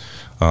with that.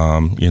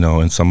 You know,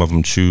 and some of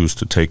them choose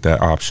to take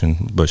that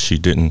option, but she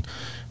didn't.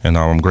 And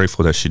I'm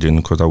grateful that she didn't,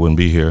 because I wouldn't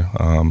be here.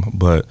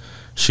 But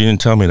she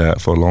didn't tell me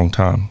that for a long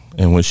time.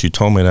 And when she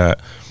told me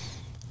that,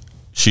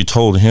 she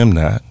told him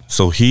that.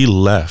 So he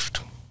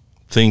left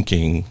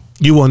thinking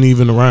you wasn't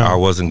even around. I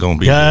wasn't going to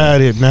be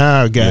got here. It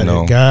now. Got you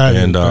know? It. Got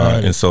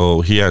it. And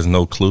so he has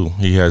no clue.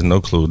 He has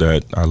no clue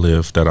that I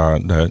live, that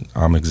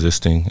I'm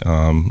existing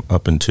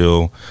up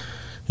until,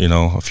 you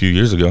know, a few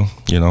years ago,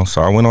 you know.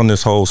 So I went on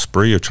this whole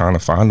spree of trying to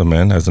find him,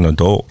 man, as an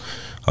adult,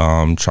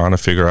 trying to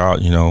figure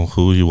out, you know,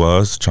 who he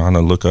was, trying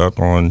to look up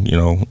on, you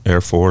know,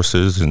 Air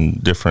Forces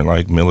and different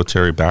like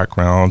military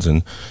backgrounds.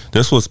 And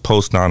this was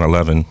post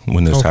 9/11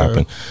 when this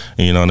happened.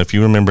 And, you know, and if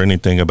you remember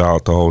anything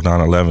about the whole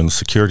 9/11,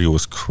 security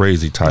was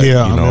crazy tight.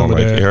 Yeah, you know, I remember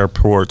like that.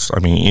 Airports. I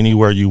mean,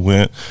 anywhere you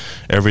went,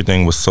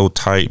 everything was so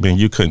tight. Man,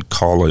 you couldn't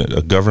call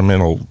a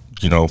governmental,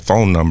 you know,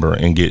 phone number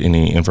and get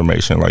any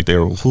information. Like, they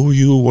were, who are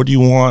you? What do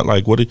you want?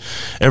 Like,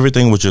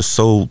 everything was just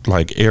so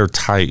like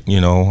airtight, you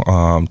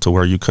know, to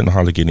where you couldn't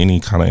hardly get any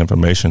kind of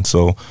information.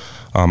 So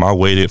I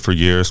waited for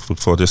years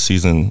before this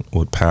season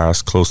would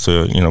pass, close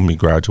to, you know, me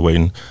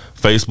graduating.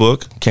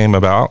 Facebook came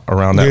about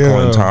around that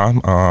point in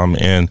time.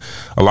 And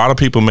a lot of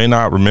people may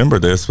not remember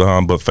this,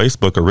 but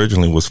Facebook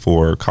originally was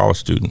for college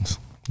students.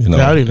 You know,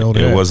 I didn't know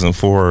that. It wasn't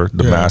for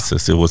the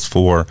masses. It was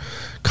for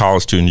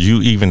college students.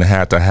 You even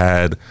had to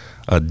had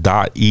a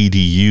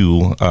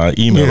 .edu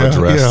email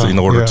address in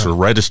order to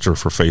register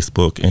for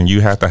Facebook, and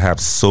you have to have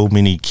so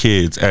many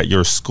kids at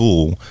your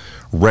school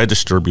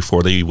register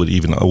before they would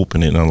even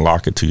open it and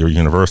unlock it to your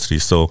university.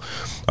 So,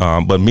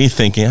 but me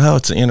thinking, oh,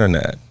 it's the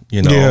internet,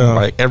 you know,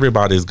 like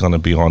everybody's going to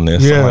be on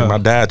this. I'm like, my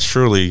dad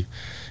surely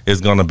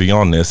is going to be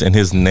on this, and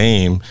his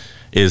name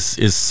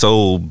is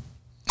so.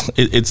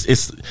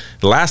 It's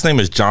the last name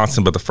is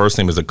Johnson, but the first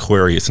name is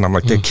Aquarius, and I'm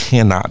like, there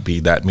cannot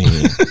be that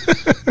many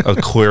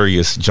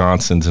Aquarius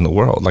Johnsons in the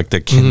world. Like,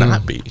 there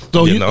cannot be.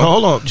 So you know?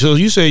 Hold on. So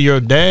you say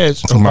your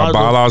dad's my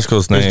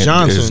biological name is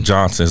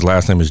Johnson. His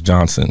last name is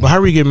Johnson. But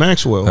how do you get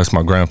Maxwell? That's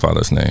my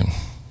grandfather's name.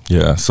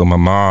 Yeah, so my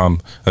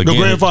mom, again,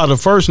 your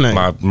grandfather's first name.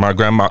 My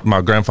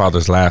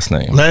grandfather's last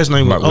name. Last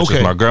name, which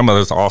is my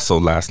grandmother's also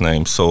last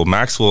name. So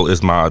Maxwell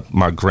is my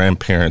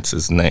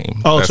grandparents'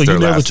 name. Oh, That's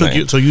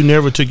so you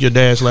never took your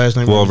dad's last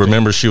name. Well,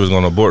 remember, she was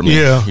going to abort me.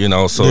 Yeah, you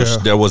know, so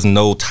there was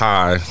no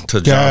tie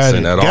to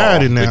Johnson at all.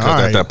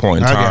 Because at that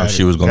point in time,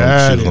 she was going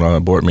to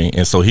abort me,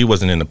 and so he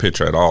wasn't in the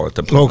picture at all at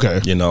the point. Okay,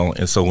 you know,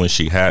 and so when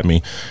she had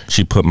me,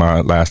 she put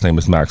my last name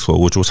as Maxwell,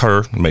 which was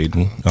her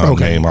maiden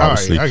name,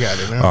 obviously. I got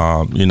it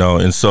now. You know,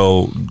 and so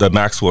the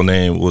Maxwell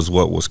name was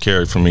what was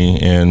carried for me,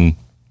 and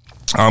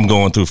I'm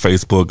going through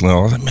Facebook, you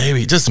know,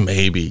 maybe, just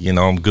maybe, you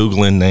know, I'm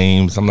Googling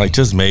names. I'm like,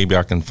 just maybe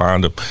I can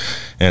find them.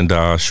 And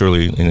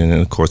surely, and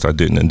of course I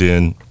didn't. And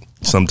then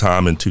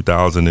sometime in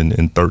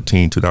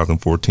 2013,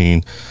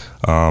 2014,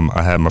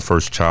 I had my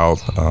first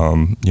child,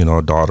 you know,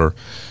 a daughter.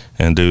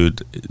 And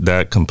dude,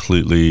 that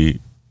completely,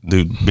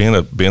 being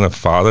a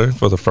father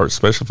for the first,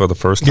 especially for the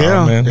first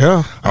time, man.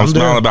 Yeah, I'm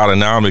smiling about it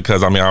now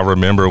because I mean, I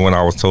remember when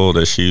I was told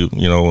that she,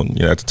 you know,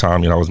 at the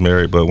time, you know, I was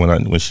married, but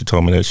when she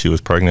told me that she was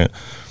pregnant,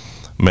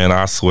 man,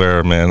 I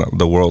swear, man,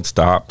 the world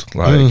stopped.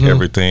 Like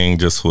everything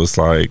just was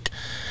like,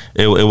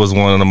 it was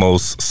one of the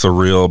most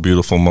surreal,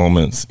 beautiful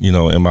moments, you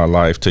know, in my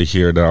life to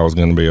hear that I was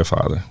going to be a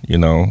father, you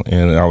know,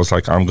 and I was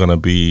like, I'm going to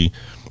be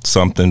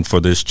something for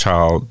this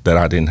child that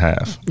I didn't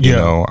have. You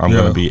know, I'm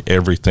going to be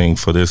everything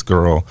for this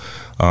girl.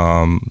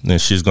 And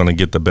she's going to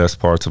get the best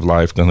parts of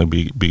life, going to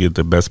be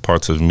the best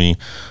parts of me.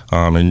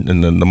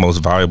 And the most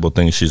valuable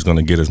thing she's going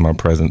to get is my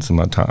presence and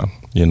my time.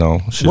 You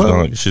know,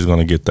 she's going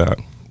to get that.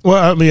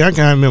 Well, I mean, I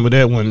can remember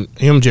that when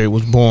MJ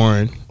was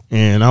born,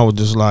 and I was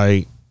just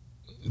like,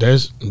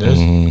 that's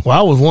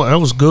well, I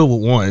was good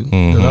with one.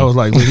 I was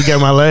like, when he got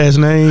my last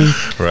name,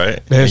 right?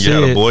 That's and you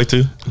had a boy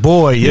too.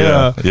 Boy,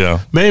 yeah.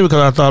 Maybe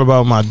because I thought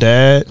about my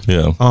dad.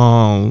 Yeah.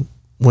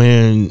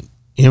 When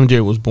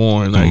MJ was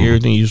born, like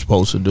everything you're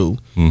supposed to do,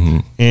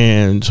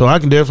 and so I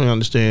can definitely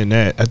understand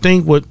that. I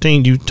think what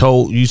thing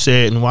you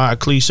said, and why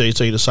cliche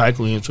say the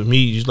cycle ends for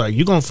me is like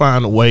you're gonna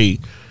find a way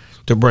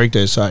to break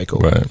that cycle.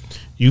 Right.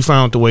 You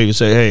found the way to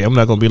say, hey, I'm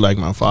not gonna be like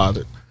my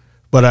father.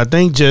 But I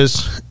think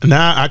just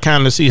now I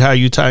kind of see how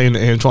you tie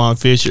into Antoine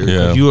Fisher.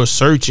 Yeah. You are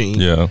searching.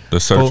 Yeah, the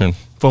searching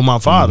for my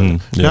father. Yeah.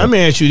 Now let me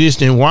ask you this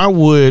then: why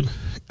would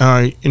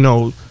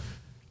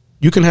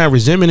you can have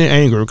resentment and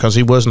anger because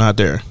he was not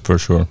there? For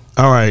sure.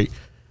 All right.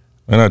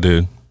 And I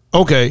did.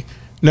 Okay.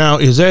 Now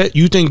is that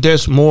you think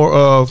that's more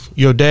of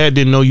your dad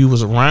didn't know you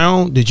was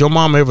around? Did your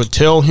mom ever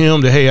tell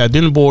him that hey, I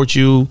didn't abort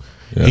you?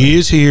 Yeah. He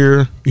is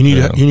here. You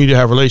need to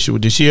have a relationship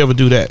with. Did she ever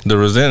do that? The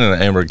resentment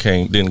and anger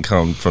didn't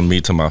come from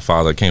me to my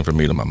father. It came from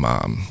me to my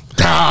mom.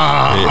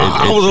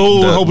 I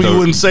was hoping you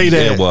wouldn't say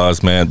that. It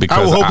was, man,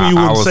 because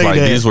I was like,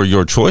 these were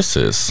your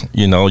choices.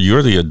 You know,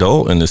 you're the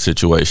adult in this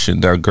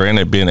situation. Now,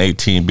 granted, being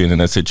 18, being in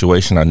that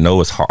situation, I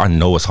know it's hard. I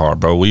know it's hard,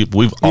 bro. We've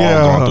all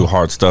gone through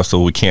hard stuff,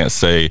 so we can't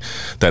say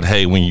that.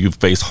 Hey, when you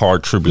face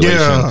hard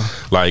tribulation,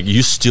 like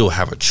you still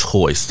have a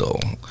choice, though.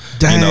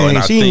 Dang, you know,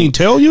 and she didn't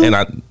tell you?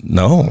 And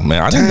no,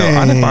 man, I didn't know.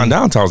 I didn't find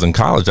out until I was in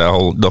college.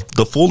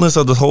 The fullness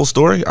of the whole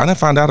story, I didn't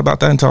find out about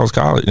that until I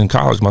was in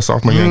college, my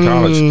sophomore year in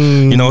college.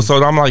 You know,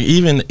 so I'm like,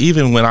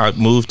 even when I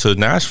moved to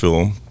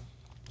Nashville,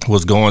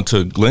 was going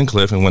to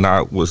Glencliff, and when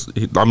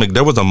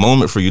there was a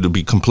moment for you to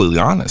be completely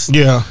honest.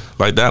 Yeah.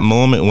 Like that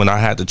moment when I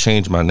had to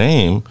change my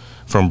name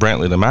from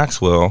Brantley to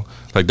Maxwell,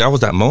 like that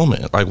was that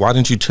moment. Like, why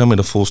didn't you tell me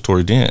the full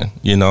story then?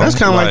 You know, that's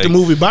kind of like the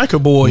movie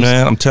Biker Boys.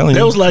 Man, I'm telling you,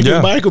 that was like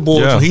in Biker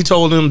Boys. When he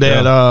told him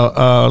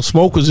that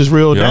Smoke was his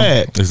real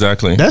dad.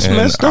 Exactly. That's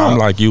messed up. I'm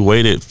like, you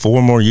waited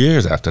 4 more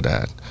years after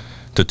that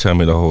to tell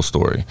me the whole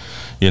story.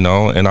 You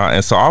know,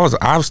 and so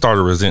I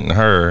started resenting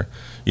her.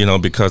 You know,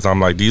 because I'm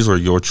like, these were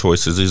your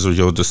choices, these were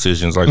your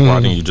decisions. Like, why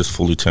didn't you just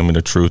fully tell me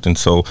the truth? And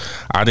so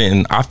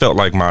I felt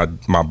like my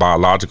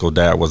biological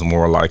dad was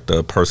more like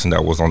the person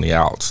that was on the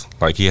outs.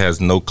 Like, he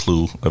has no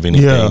clue of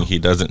anything. Yeah. He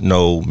doesn't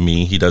know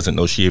me. He doesn't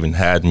know she even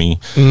had me.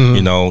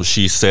 You know,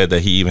 she said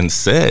that he even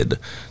said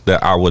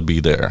that I would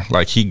be there.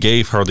 Like, he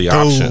gave her the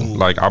option.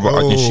 Like,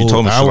 she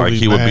told me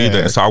he would be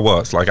there. So I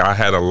was. Like, I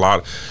had a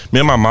lot.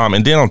 Me and my mom,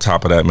 and then on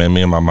top of that, man,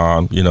 me and my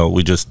mom, you know,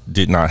 we just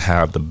did not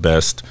have the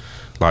best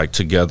like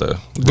together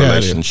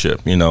relationship,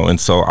 you know, and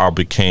so I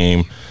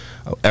became,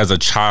 as a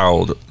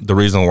child, the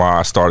reason why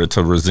I started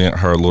to resent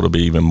her a little bit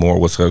even more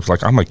was because,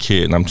 like, I'm a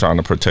kid and I'm trying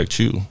to protect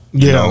you,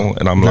 you know,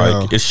 and I'm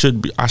like,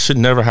 I should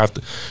never have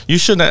to. You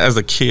shouldn't, as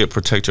a kid,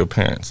 protect your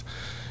parents.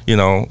 You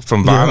know,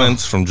 from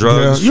violence, from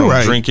drugs, from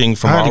drinking,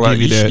 from all that.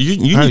 You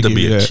need to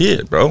be a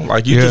kid, bro.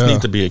 Like, you just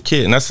need to be a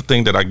kid. And that's the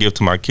thing that I give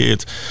to my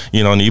kids,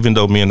 you know, and even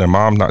though me and their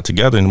mom's not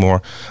together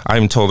anymore, I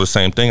even told her the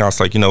same thing. I was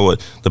like, you know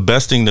what, the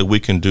best thing that we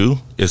can do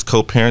is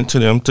co-parent to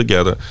them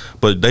together,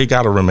 but they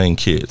got to remain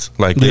kids.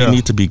 Like, they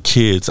need to be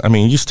kids. I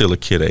mean, you're still a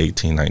kid at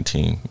 18,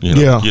 19. You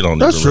know, you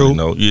don't even really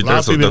know. A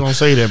lot of people don't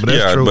say that, but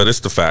that's true. But it's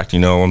the fact, you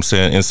know what I'm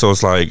saying? And so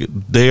it's like,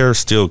 they're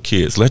still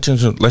kids. Let's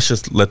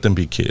just let them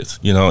be kids,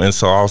 you know? And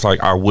so I was like,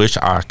 I wish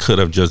I could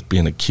have just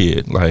been a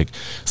kid. Like,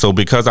 so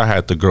because I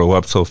had to grow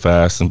up so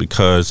fast, and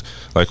because,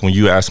 like, when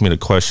you asked me the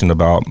question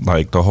about,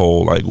 like, the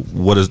whole, like,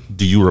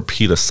 do you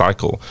repeat a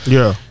cycle?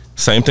 Yeah.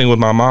 Same thing with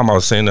my mom. I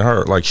was saying to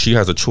her, like, she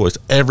has a choice.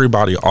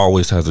 Everybody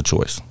always has a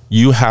choice.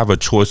 You have a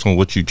choice on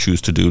what you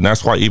choose to do. And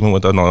that's why even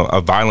with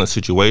a violent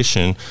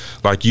situation,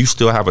 like, you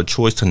still have a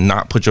choice to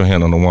not put your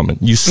hand on a woman.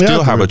 You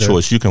still have a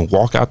choice. You can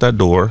walk out that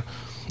door.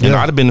 And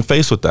I'd have been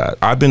faced with that.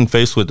 I've been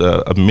faced with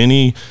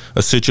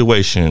a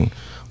situation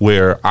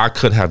where I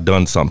could have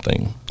done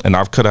something, and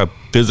I could have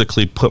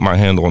physically put my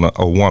hand on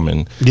a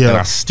woman, and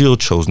I still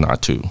chose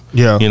not to.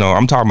 Yeah. You know,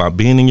 I'm talking about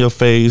being in your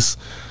face,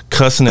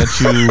 cussing at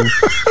you,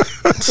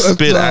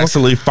 spit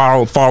actually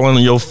falling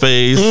in your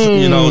face,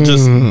 you know,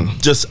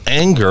 just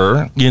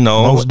anger, you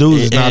know. Most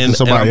dudes is knocking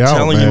somebody out, I'm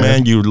telling you,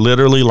 man, you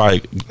literally,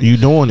 like, you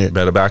doing it.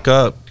 Better back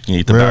up. You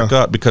need to back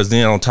up, because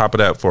then on top of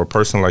that, for a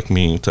person like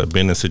me to have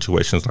been in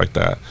situations like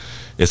that,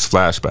 it's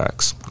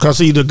flashbacks. Because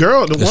see, the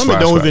woman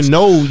don't even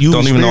know you.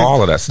 Don't even know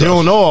all of that stuff. They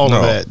don't know all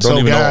of that. Don't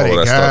even know all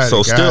of that stuff.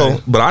 So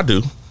still, but I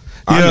do.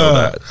 I know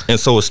that, and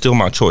so it's still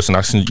my choice,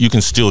 and you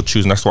can still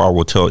choose, and that's why I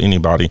will tell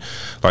anybody,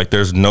 like,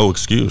 there's no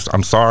excuse.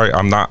 I'm sorry,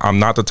 I'm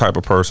not the type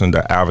of person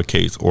that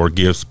advocates or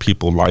gives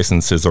people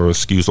licenses or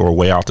excuse or a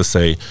way out to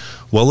say,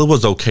 well, it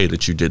was okay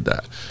that you did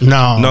that.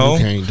 No, you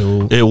can't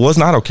do it. It was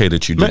not okay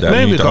that you did that.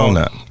 You need to own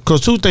that.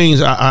 Because two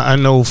things I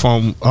know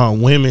from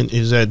women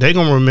is that they're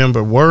gonna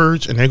remember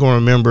words, and they're gonna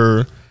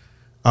remember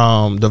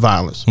the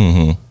violence.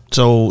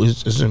 So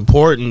it's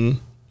important,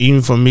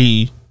 even for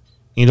me.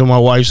 You know, my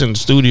wife's in the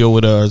studio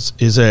with us.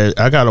 Is that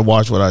I gotta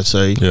watch what I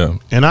say. Yeah,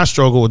 and I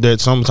struggle with that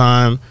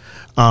sometimes.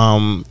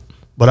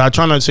 But I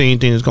try not to say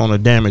anything that's going to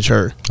damage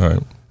her. All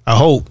right. I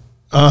hope.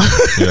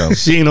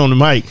 She ain't on the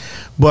mic,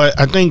 but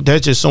I think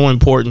that's just so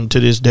important to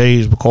this day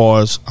is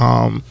because,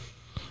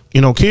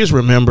 you know, kids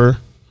remember.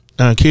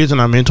 Kids in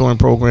our mentoring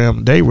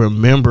program, they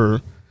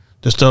remember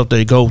the stuff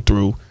they go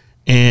through,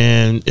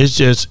 and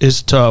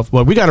it's tough.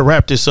 But we got to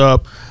wrap this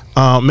up.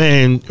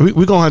 Man,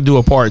 we're gonna have to do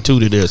a part 2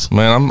 to this.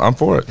 Man, I'm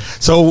for it.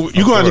 So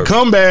you're gonna have to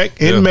come back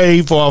in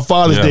May for our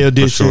Father's Day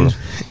edition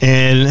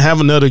and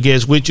have another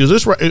guest with you.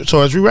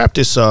 So as we wrap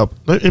this up,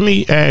 let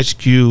me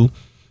ask you,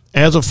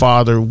 as a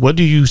father, what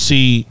do you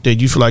see that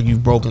you feel like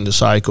you've broken the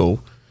cycle?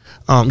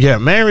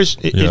 Marriage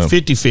is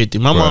 50-50.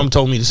 My mom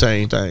told me the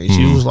same thing.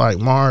 She was like,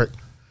 Mark,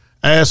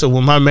 I asked her,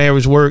 will my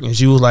marriage work? And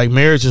she was like,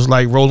 marriage is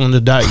like rolling the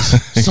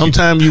dice.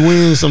 Sometimes you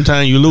win,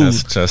 sometimes you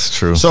lose. That's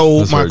true. So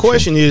that's my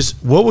question is,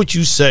 what would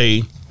you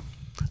say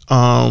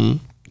to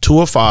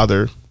a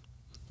father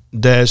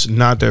that's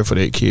not there for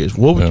their kids?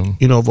 What would,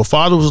 you know, if a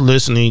father was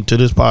listening to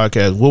this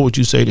podcast, what would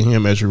you say to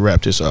him as we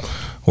wrap this up?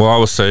 Well, I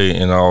would say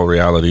in all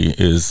reality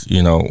is,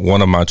 you know,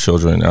 one of my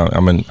children,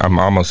 I'm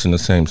almost in the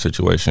same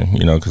situation,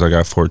 you know, because I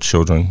got 4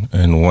 children,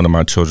 and one of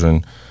my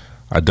children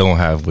I don't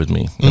have with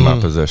me in my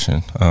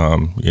possession.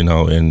 You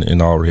know, in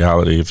all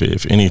reality,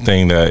 if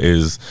anything that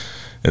is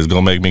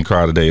gonna make me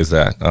cry today is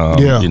that,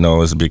 you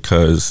know, is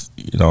because,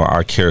 you know,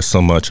 I care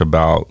so much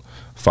about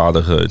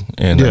fatherhood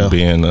and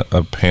being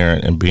a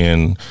parent and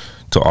being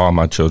to all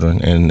my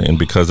children, and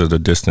because of the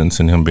distance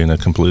and him being in a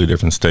completely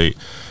different state,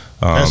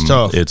 that's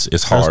tough.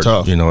 It's hard.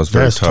 Tough. You know, it's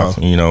very tough.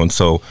 You know, and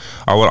so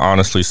I would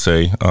honestly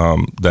say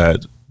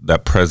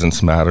that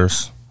presence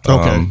matters.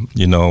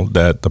 You know,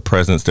 that the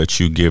presence that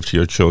you give to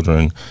your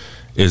children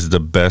is the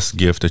best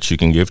gift that you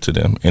can give to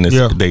them, and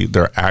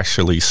they're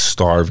actually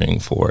starving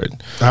for it.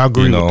 I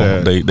agree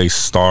with that. They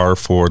starve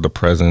for the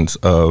presence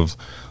of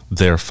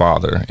their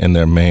father and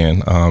their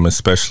man,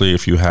 especially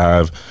if you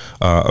have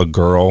a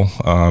girl.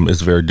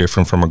 It's very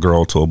different from a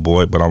girl to a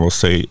boy, but I will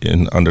say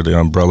under the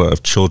umbrella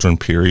of children,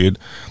 period,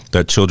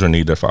 that children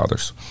need their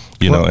fathers,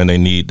 you know, and they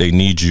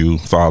need you,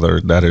 father,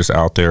 that is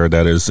out there,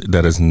 that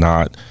is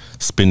not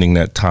spending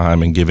that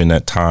time and giving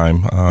that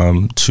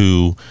time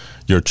to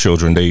your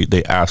children.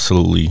 They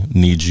absolutely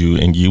need you,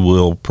 and you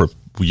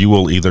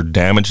will either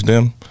damage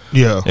them,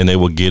 and they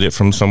will get it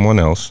from someone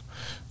else,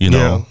 you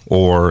know,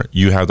 or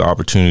you have the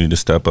opportunity to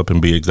step up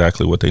and be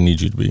exactly what they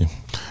need you to be.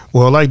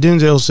 Well, like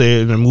Denzel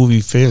said in the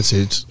movie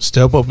Fences,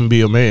 step up and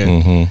be a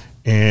man.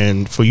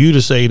 And for you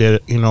to say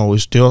that, you know,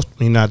 it's still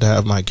me not to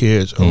have my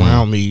kids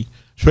around me,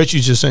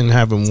 especially just in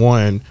having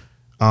one,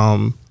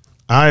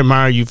 I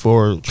admire you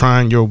for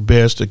trying your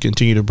best to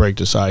continue to break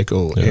the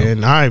cycle.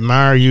 And I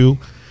admire you,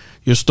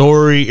 your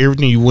story,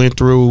 everything you went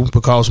through,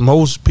 because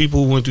most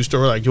people who went through a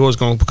story like yours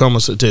going to become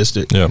a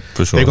statistic. Yeah,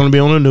 for sure. They're going to be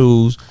on the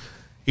news,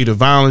 either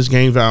violence,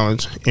 gang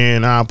violence,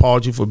 and I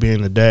applaud you for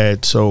being a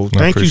dad. So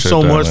thank you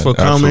so much for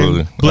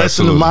coming,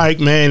 blessing the mic,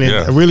 man,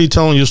 and really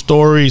telling your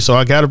story. So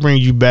I got to bring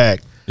you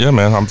back. Yeah,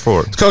 man, I'm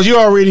for it. Because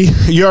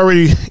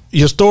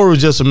your story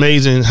was just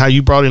amazing. How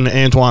you brought in the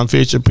Antoine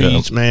Fisher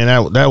piece, man.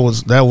 That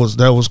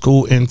was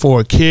cool. And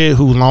for a kid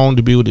who longed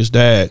to be with his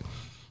dad,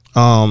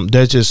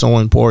 that's just so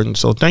important.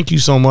 So thank you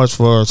so much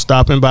for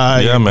stopping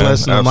by. Yeah, man,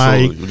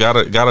 absolutely. We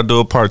gotta do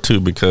a part 2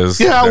 because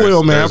I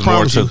will, man. I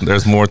promise you.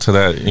 There's more to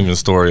that even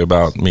story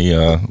about me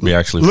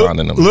actually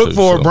finding them. Look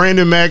for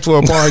Brandon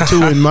Maxwell part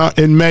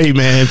 2 in May,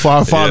 man, for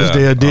our Father's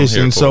Day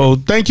edition. So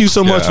thank you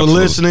so much for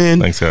listening.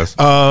 Thanks, guys.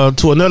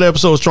 To another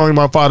episode of Stronger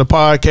My Father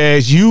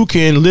podcast. You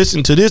can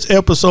listen to this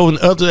episode and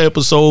other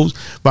episodes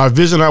by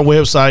visiting our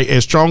website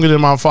at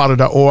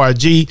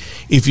strongerthanmyfather.org.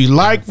 If you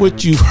like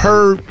what you've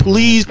heard,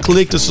 please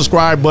click the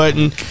subscribe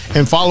button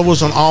and follow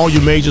us on all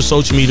your major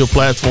social media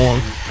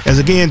platforms. As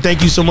again,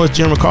 thank you so much,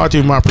 Jim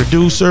McCarthy, my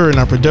producer, and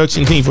our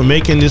production team for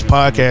making this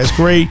podcast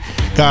great.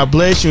 God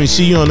bless you, and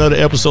see you on another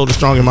episode of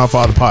Stronger My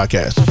Father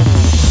podcast.